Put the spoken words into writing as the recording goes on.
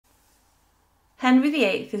Henry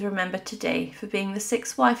VIII is remembered today for being the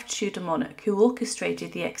sixth-wife Tudor monarch who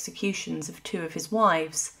orchestrated the executions of two of his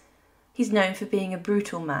wives. He's known for being a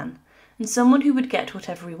brutal man, and someone who would get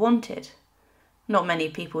whatever he wanted. Not many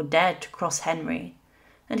people dared to cross Henry,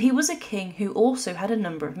 and he was a king who also had a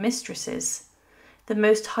number of mistresses. The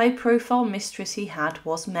most high-profile mistress he had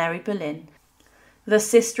was Mary Boleyn, the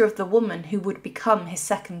sister of the woman who would become his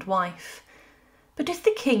second wife. But if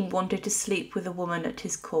the king wanted to sleep with a woman at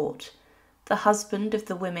his court, the husband of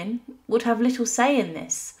the women would have little say in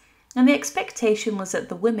this, and the expectation was that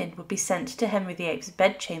the women would be sent to Henry VIII's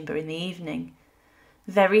bedchamber in the evening.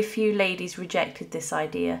 Very few ladies rejected this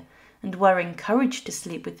idea, and were encouraged to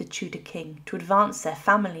sleep with the Tudor king to advance their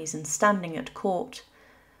families and standing at court.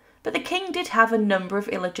 But the king did have a number of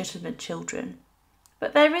illegitimate children.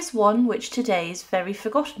 But there is one which today is very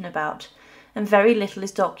forgotten about, and very little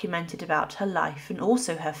is documented about her life and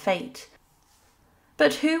also her fate.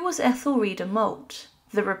 But who was Ethelreda Malte,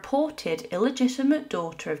 the reported illegitimate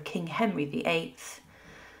daughter of King Henry VIII?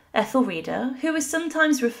 Ethelreda, who is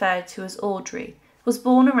sometimes referred to as Audrey, was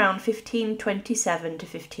born around 1527 to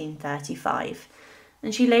 1535,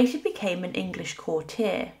 and she later became an English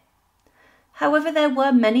courtier. However, there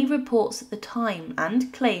were many reports at the time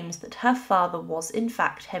and claims that her father was in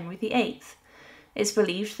fact Henry VIII. It's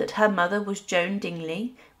believed that her mother was Joan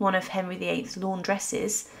Dingley, one of Henry VIII's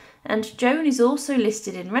laundresses, and Joan is also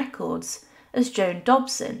listed in records as Joan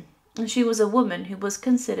Dobson, and she was a woman who was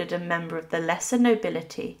considered a member of the lesser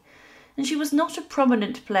nobility, and she was not a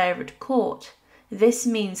prominent player at court. This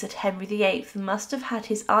means that Henry VIII must have had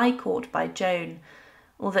his eye caught by Joan,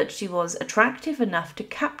 or that she was attractive enough to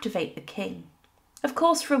captivate the king. Of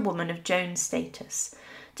course, for a woman of Joan's status,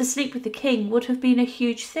 to sleep with the king would have been a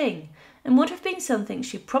huge thing, and would have been something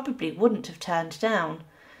she probably wouldn't have turned down,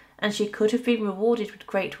 and she could have been rewarded with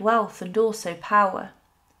great wealth and also power.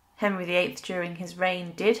 Henry VIII during his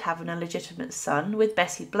reign did have an illegitimate son with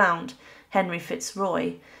Bessie Blount, Henry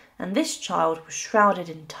Fitzroy, and this child was shrouded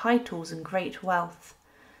in titles and great wealth.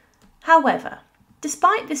 However,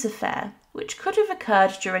 despite this affair, which could have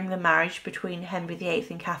occurred during the marriage between Henry VIII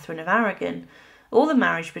and Catherine of Aragon, or the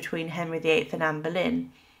marriage between Henry VIII and Anne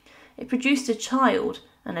Boleyn, it produced a child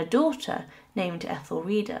and a daughter named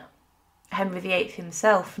Ethelreda. Henry VIII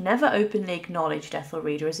himself never openly acknowledged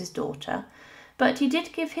Ethelreda as his daughter, but he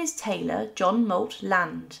did give his tailor, John Malte,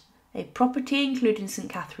 land, a property including St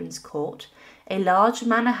Catherine's Court, a large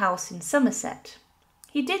manor house in Somerset.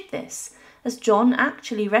 He did this as John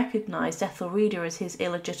actually recognised Ethelreda as his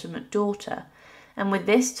illegitimate daughter, and with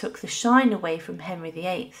this took the shine away from Henry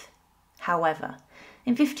VIII. However,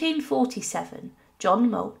 in 1547, John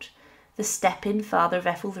Malte, the step-in father of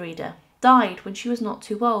Ethelreda, died when she was not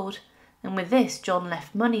too old, and with this John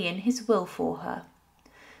left money in his will for her.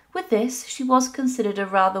 With this, she was considered a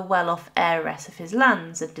rather well-off heiress of his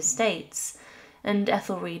lands and estates, and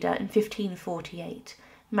Ethelreda in 1548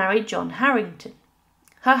 married John Harrington.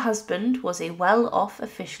 Her husband was a well-off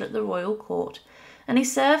official at the royal court, and he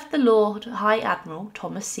served the Lord High Admiral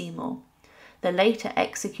Thomas Seymour, the later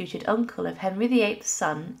executed uncle of Henry VIII's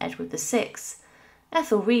son Edward VI.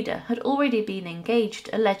 Ethelreda had already been engaged,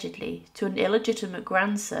 allegedly, to an illegitimate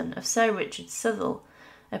grandson of Sir Richard Southwell,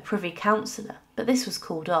 a privy councillor, but this was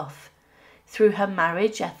called off. Through her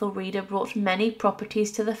marriage, Ethelreda brought many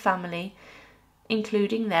properties to the family,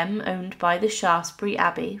 including them owned by the Shaftesbury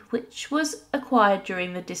Abbey, which was acquired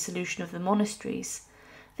during the dissolution of the monasteries.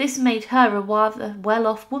 This made her a rather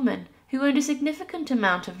well-off woman who owned a significant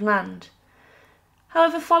amount of land.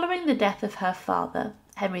 However, following the death of her father,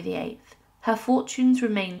 Henry VIII, her fortunes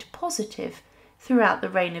remained positive throughout the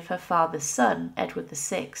reign of her father's son, Edward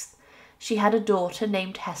VI. She had a daughter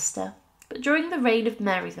named Hester, but during the reign of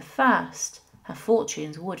Mary I, her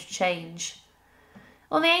fortunes would change.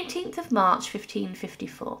 On the 18th of March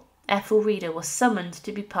 1554, Ethelreda was summoned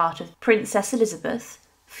to be part of Princess Elizabeth,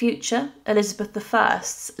 future Elizabeth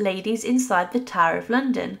I's ladies inside the Tower of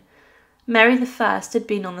London. Mary I had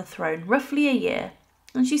been on the throne roughly a year,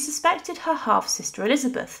 and she suspected her half-sister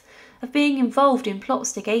Elizabeth of being involved in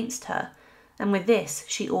plots against her, and with this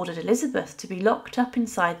she ordered Elizabeth to be locked up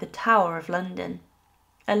inside the Tower of London.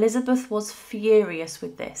 Elizabeth was furious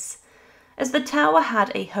with this, as the Tower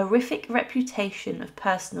had a horrific reputation of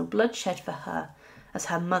personal bloodshed for her, as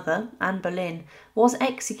her mother, Anne Boleyn, was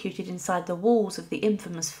executed inside the walls of the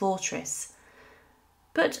infamous fortress.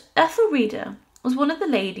 But Ethelreda was one of the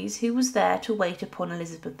ladies who was there to wait upon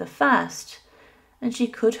Elizabeth I, and she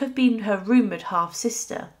could have been her rumoured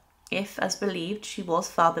half-sister, if, as believed, she was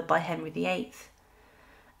fathered by Henry VIII.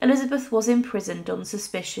 Elizabeth was imprisoned on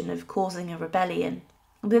suspicion of causing a rebellion.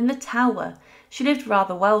 Within the Tower, she lived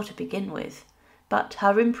rather well to begin with, but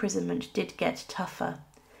her imprisonment did get tougher.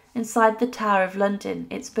 Inside the Tower of London,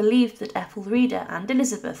 it's believed that Ethelreda and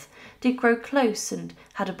Elizabeth did grow close and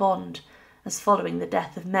had a bond, as following the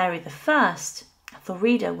death of Mary I,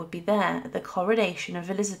 Ethelreda would be there at the coronation of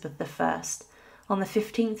Elizabeth I on the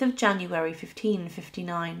 15th of January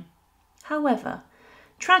 1559. However,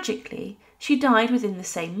 tragically, she died within the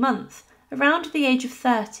same month, around the age of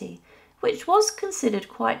 30, which was considered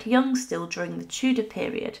quite young still during the Tudor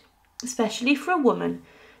period, especially for a woman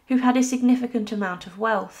who had a significant amount of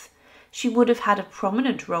wealth. She would have had a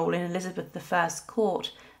prominent role in Elizabeth I's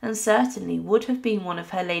court, and certainly would have been one of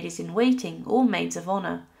her ladies-in-waiting or maids of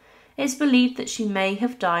honour. It is believed that she may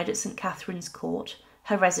have died at St. Catherine's Court,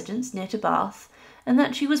 her residence near to Bath, and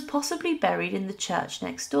that she was possibly buried in the church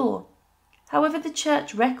next door. However, the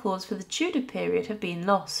church records for the Tudor period have been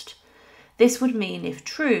lost. This would mean, if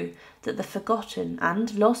true, that the forgotten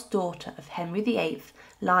and lost daughter of Henry VIII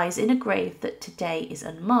lies in a grave that today is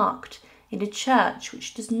unmarked, in a church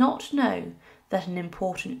which does not know that an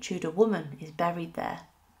important Tudor woman is buried there.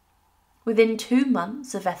 Within 2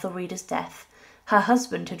 months of Ethelreda's death, her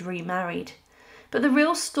husband had remarried. But the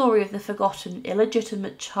real story of the forgotten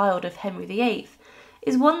illegitimate child of Henry VIII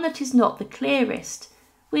is one that is not the clearest.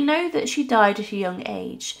 We know that she died at a young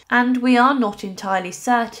age, and we are not entirely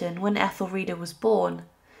certain when Ethelreda was born.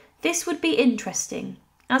 This would be interesting,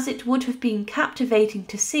 as it would have been captivating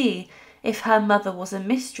to see if her mother was a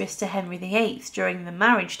mistress to Henry VIII during the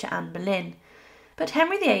marriage to Anne Boleyn. But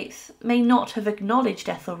Henry VIII may not have acknowledged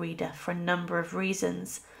Ethelreda for a number of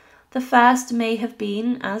reasons. The first may have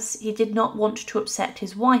been as he did not want to upset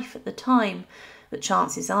his wife at the time, but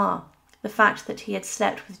chances are the fact that he had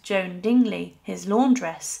slept with Joan Dingley, his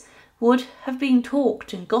laundress, would have been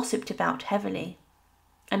talked and gossiped about heavily.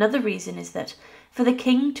 Another reason is that for the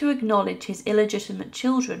king to acknowledge his illegitimate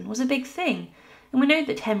children was a big thing, and we know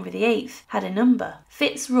that Henry VIII had a number.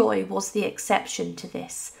 Fitzroy was the exception to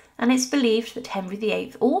this, and it's believed that Henry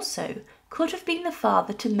VIII also could have been the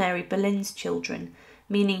father to Mary Boleyn's children,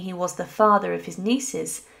 meaning he was the father of his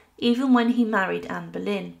nieces, even when he married Anne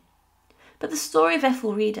Boleyn. But the story of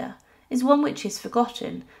Ethelreda is one which is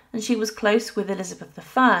forgotten, and she was close with Elizabeth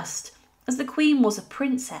I, as the Queen was a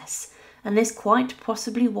princess, and this quite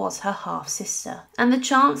possibly was her half-sister, and the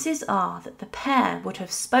chances are that the pair would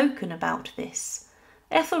have spoken about this.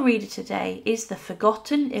 Ethelreda today is the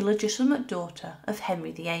forgotten illegitimate daughter of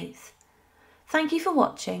Henry VIII. Thank you for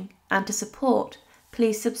watching, and to support,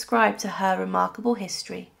 please subscribe to Her Remarkable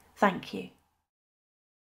History. Thank you.